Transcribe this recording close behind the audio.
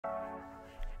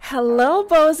Hello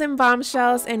bows and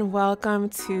bombshells, and welcome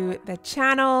to the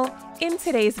channel. In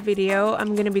today's video,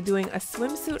 I'm going to be doing a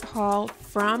swimsuit haul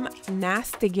from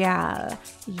Nasty Gal.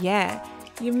 Yeah,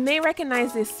 you may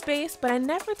recognize this space, but I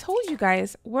never told you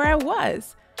guys where I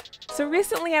was. So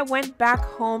recently I went back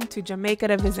home to Jamaica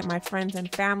to visit my friends and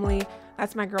family.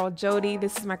 That's my girl Jody,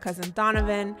 this is my cousin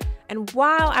Donovan. And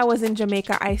while I was in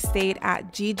Jamaica, I stayed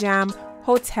at Geejam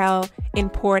Hotel in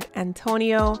Port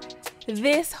Antonio.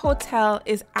 This hotel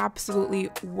is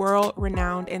absolutely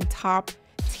world-renowned and top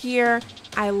tier.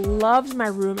 I loved my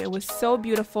room. It was so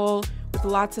beautiful with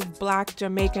lots of Black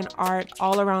Jamaican art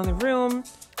all around the room.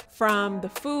 From the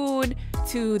food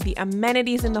to the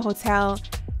amenities in the hotel,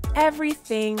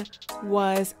 everything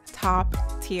was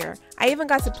top tier. I even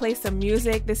got to play some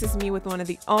music. This is me with one of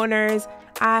the owners.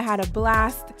 I had a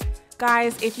blast.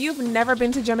 Guys, if you've never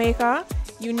been to Jamaica,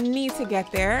 you need to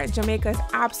get there. Jamaica is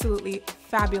absolutely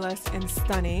fabulous and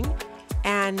stunning.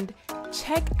 And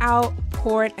check out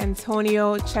Port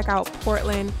Antonio, check out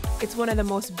Portland. It's one of the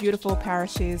most beautiful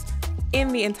parishes in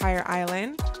the entire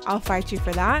island. I'll fight you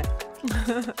for that.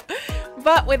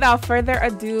 But without further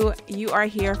ado, you are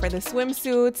here for the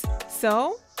swimsuits.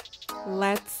 So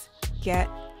let's get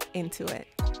into it.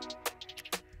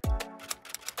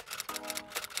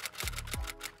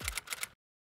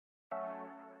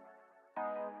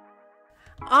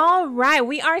 All right,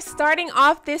 we are starting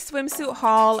off this swimsuit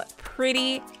haul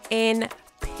pretty in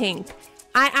pink.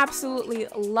 I absolutely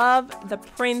love the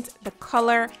print, the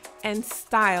color, and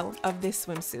style of this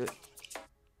swimsuit.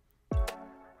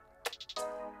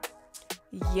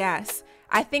 Yes,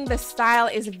 I think the style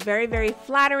is very, very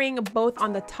flattering, both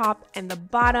on the top and the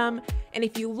bottom. And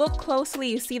if you look closely,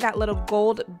 you see that little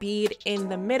gold bead in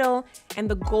the middle and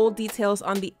the gold details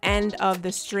on the end of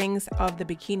the strings of the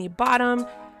bikini bottom.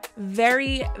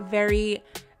 Very, very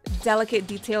delicate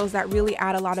details that really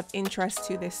add a lot of interest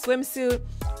to this swimsuit.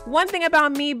 One thing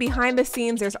about me, behind the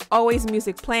scenes, there's always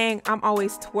music playing. I'm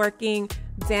always twerking,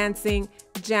 dancing,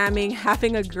 jamming,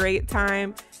 having a great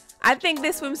time. I think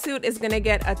this swimsuit is gonna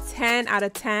get a 10 out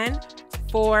of 10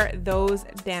 for those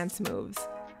dance moves.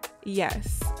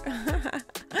 Yes.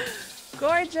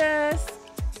 Gorgeous.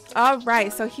 All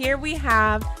right, so here we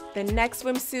have the next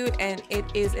swimsuit, and it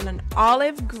is in an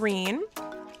olive green.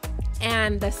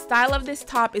 And the style of this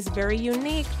top is very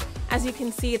unique. As you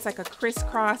can see, it's like a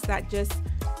crisscross that just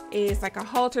is like a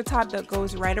halter top that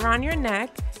goes right around your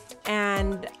neck.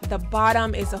 And the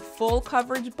bottom is a full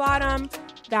coverage bottom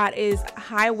that is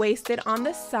high-waisted on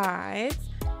the sides.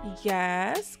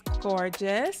 Yes,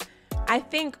 gorgeous. I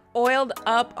think oiled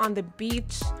up on the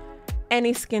beach,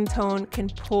 any skin tone can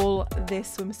pull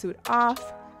this swimsuit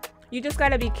off. You just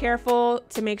gotta be careful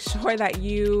to make sure that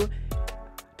you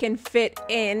can fit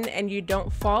in and you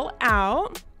don't fall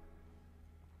out.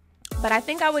 But I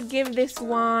think I would give this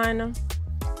one,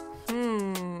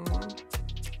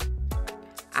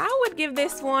 I would give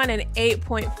this one an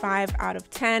 8.5 out of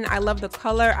 10. I love the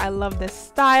color, I love the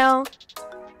style.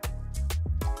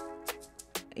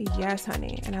 Yes,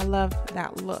 honey, and I love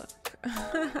that look.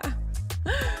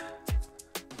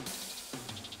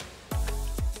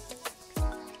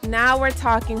 Now we're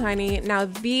talking, honey. Now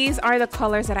these are the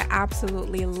colors that I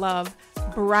absolutely love.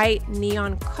 Bright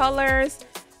neon colors.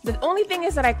 The only thing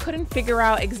is that I couldn't figure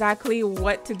out exactly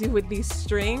what to do with these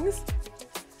strings.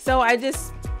 So I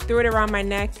just threw it around my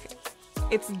neck.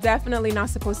 It's definitely not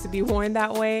supposed to be worn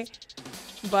that way,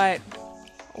 but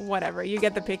whatever, you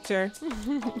get the picture.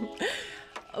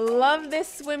 Love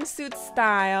this swimsuit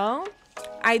style.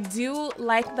 I do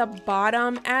like the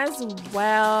bottom as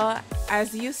well.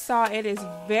 As you saw, it is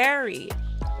very,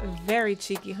 very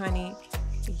cheeky, honey.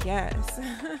 Yes.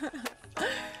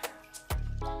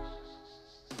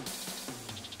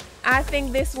 I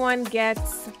think this one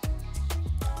gets,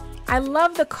 I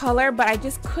love the color, but I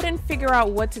just couldn't figure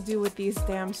out what to do with these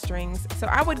damn strings. So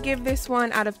I would give this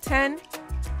one out of 10,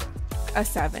 a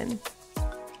 7.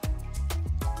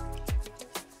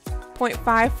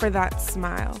 0.5 for that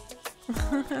smile.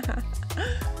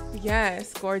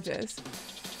 Yes, gorgeous.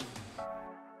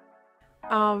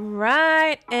 All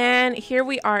right, and here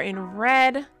we are in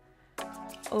red.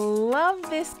 Love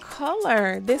this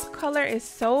color. This color is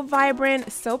so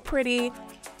vibrant, so pretty,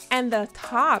 and the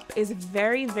top is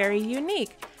very, very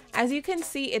unique. As you can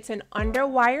see, it's an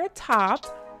underwire top,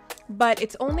 but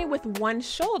it's only with one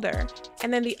shoulder,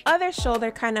 and then the other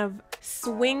shoulder kind of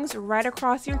swings right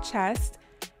across your chest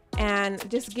and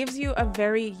just gives you a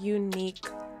very unique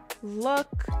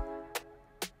look.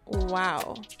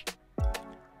 Wow.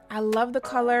 I love the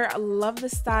color, I love the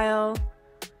style.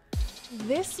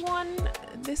 This one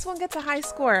gets a high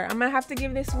score. I'm gonna have to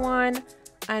give this one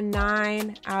a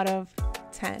 9 out of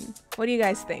 10. What do you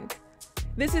guys think?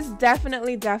 This is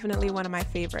definitely one of my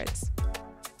favorites.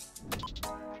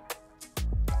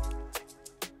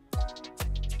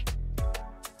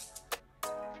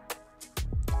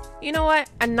 You know what?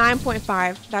 A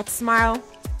 9.5. That smile.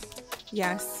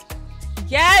 Yes.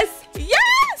 Yes!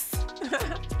 Yes!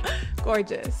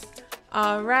 Gorgeous.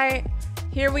 All right.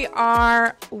 Here we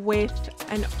are with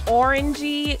an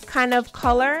orangey kind of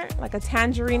color, like a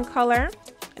tangerine color.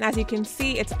 And as you can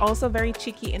see, it's also very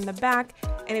cheeky in the back.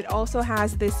 And it also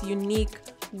has this unique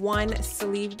one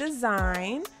sleeve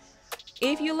design.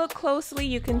 If you look closely,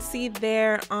 you can see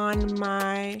there on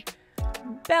my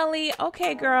belly.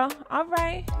 Okay, girl. All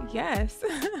right. Yes.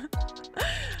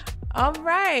 All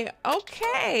right.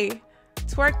 Okay.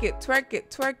 Twerk it, twerk it,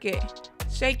 twerk it.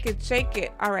 Shake it, shake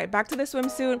it. All right, back to the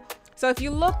swimsuit. So if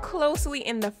you look closely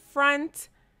in the front,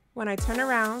 when I turn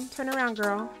around,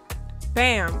 girl.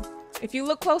 Bam. If you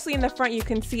look closely in the front, you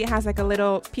can see it has like a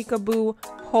little peekaboo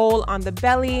hole on the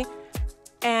belly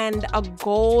and a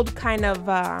gold kind of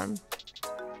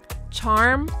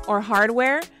charm or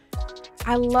hardware.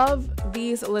 I love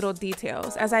these little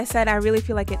details. As I said, I really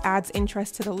feel like it adds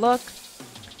interest to the look.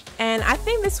 And I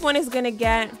think this one is gonna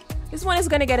get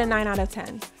a 9 out of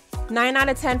 10. 9 out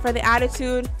of 10 for the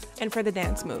attitude and for the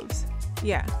dance moves.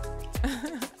 Yeah.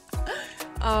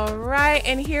 All right,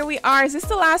 and here we are. Is this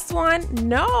the last one?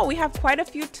 No, we have quite a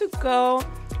few to go,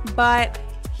 but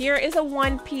here is a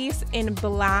one piece in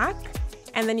black.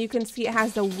 And then you can see it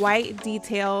has the white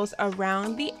details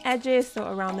around the edges,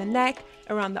 so around the neck,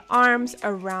 around the arms,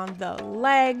 around the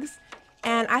legs.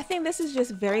 And I think this is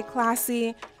just very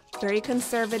classy, very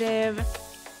conservative,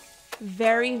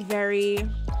 very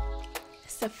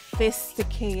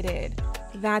sophisticated.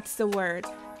 That's the word.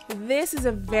 This is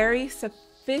a very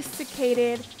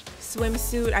sophisticated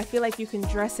swimsuit. I feel like you can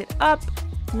dress it up,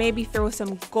 maybe throw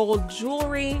some gold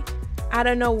jewelry. I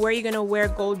don't know where you're gonna wear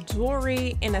gold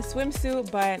jewelry in a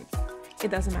swimsuit, but it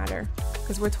doesn't matter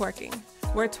because we're twerking.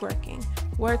 We're twerking.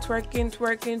 We're twerking,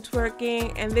 twerking,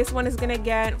 twerking. And this one is gonna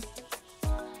get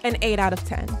an 8 out of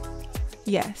 10.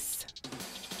 Yes.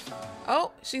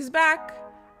 Oh, she's back.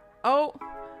 Oh.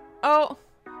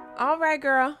 All right,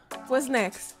 girl. What's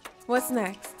next? What's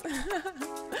next?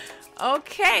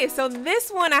 Okay, so this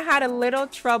one I had a little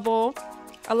trouble,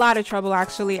 a lot of trouble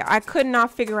actually. I could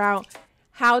not figure out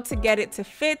how to get it to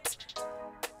fit,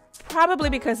 probably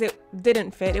because it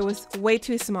didn't fit. It was way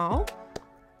too small.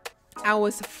 I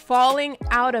was falling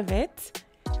out of it.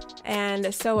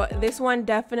 And so this one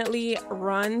definitely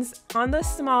runs on the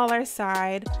smaller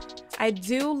side. I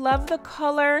do love the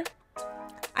color.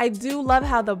 I do love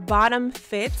how the bottom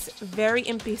fits, very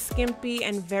impy skimpy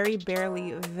and very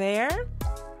barely there.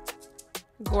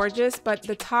 Gorgeous, but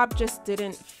the top just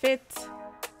didn't fit.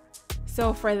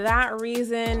 So for that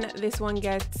reason, this one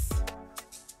gets,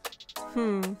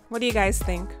 what do you guys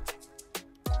think?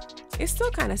 It's still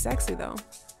kind of sexy though.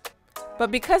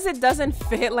 But because it doesn't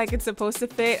fit like it's supposed to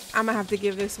fit, I'm gonna have to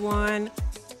give this one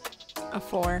a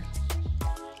 4.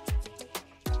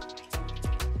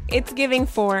 It's giving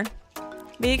 4.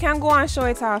 But you can go and show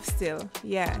it off still.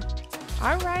 Yeah.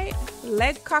 All right.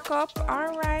 Leg cock up.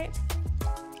 All right.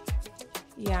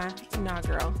 Yeah. Nah,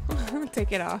 girl.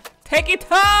 Take it off. Take it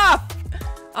off.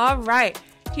 All right.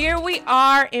 Here we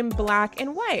are in black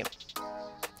and white.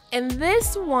 And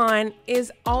this one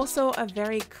is also a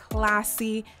very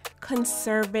classy,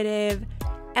 conservative,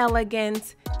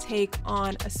 elegant take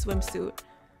on a swimsuit.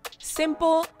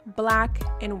 Simple black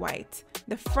and white.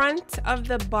 The front of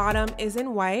the bottom is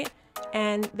in white.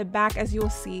 And the back, as you'll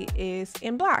see, is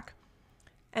in black.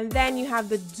 And then you have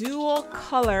the dual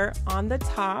color on the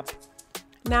top.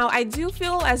 Now, I do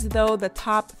feel as though the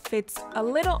top fits a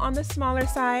little on the smaller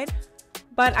side,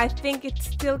 but I think it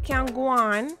still can go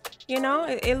on. You know,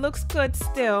 it looks good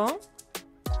still.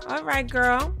 All right,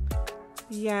 girl.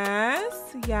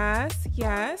 Yes, yes,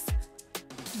 yes.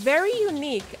 Very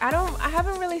unique. I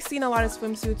haven't really seen a lot of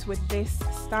swimsuits with this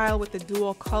style, with the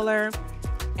dual color.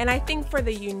 And I think for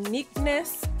the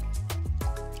uniqueness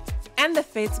and the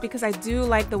fits, because I do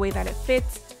like the way that it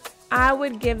fits, I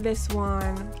would give this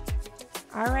one,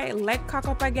 all right, leg cock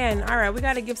up again. All right, we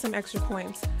got to give some extra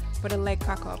points for the leg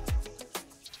cock up.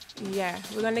 Yeah,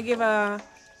 we're going to give a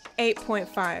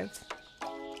 8.5.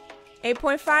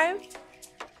 8.5?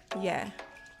 Yeah.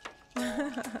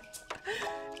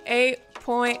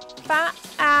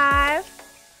 8.5.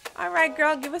 All right,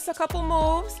 girl, give us a couple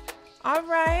moves. All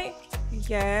right.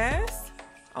 Yes.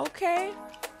 Okay.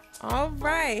 All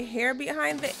right. Hair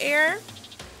behind the ear.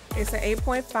 It's an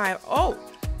 8.5. Oh,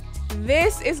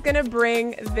 this is going to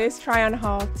bring this try-on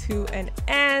haul to an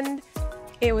end.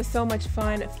 It was so much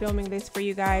fun filming this for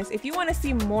you guys. If you want to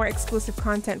see more exclusive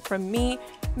content from me,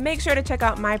 make sure to check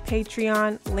out my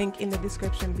Patreon, link in the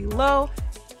description below.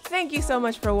 Thank you so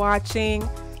much for watching.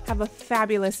 Have a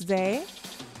fabulous day.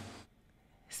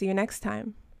 See you next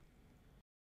time.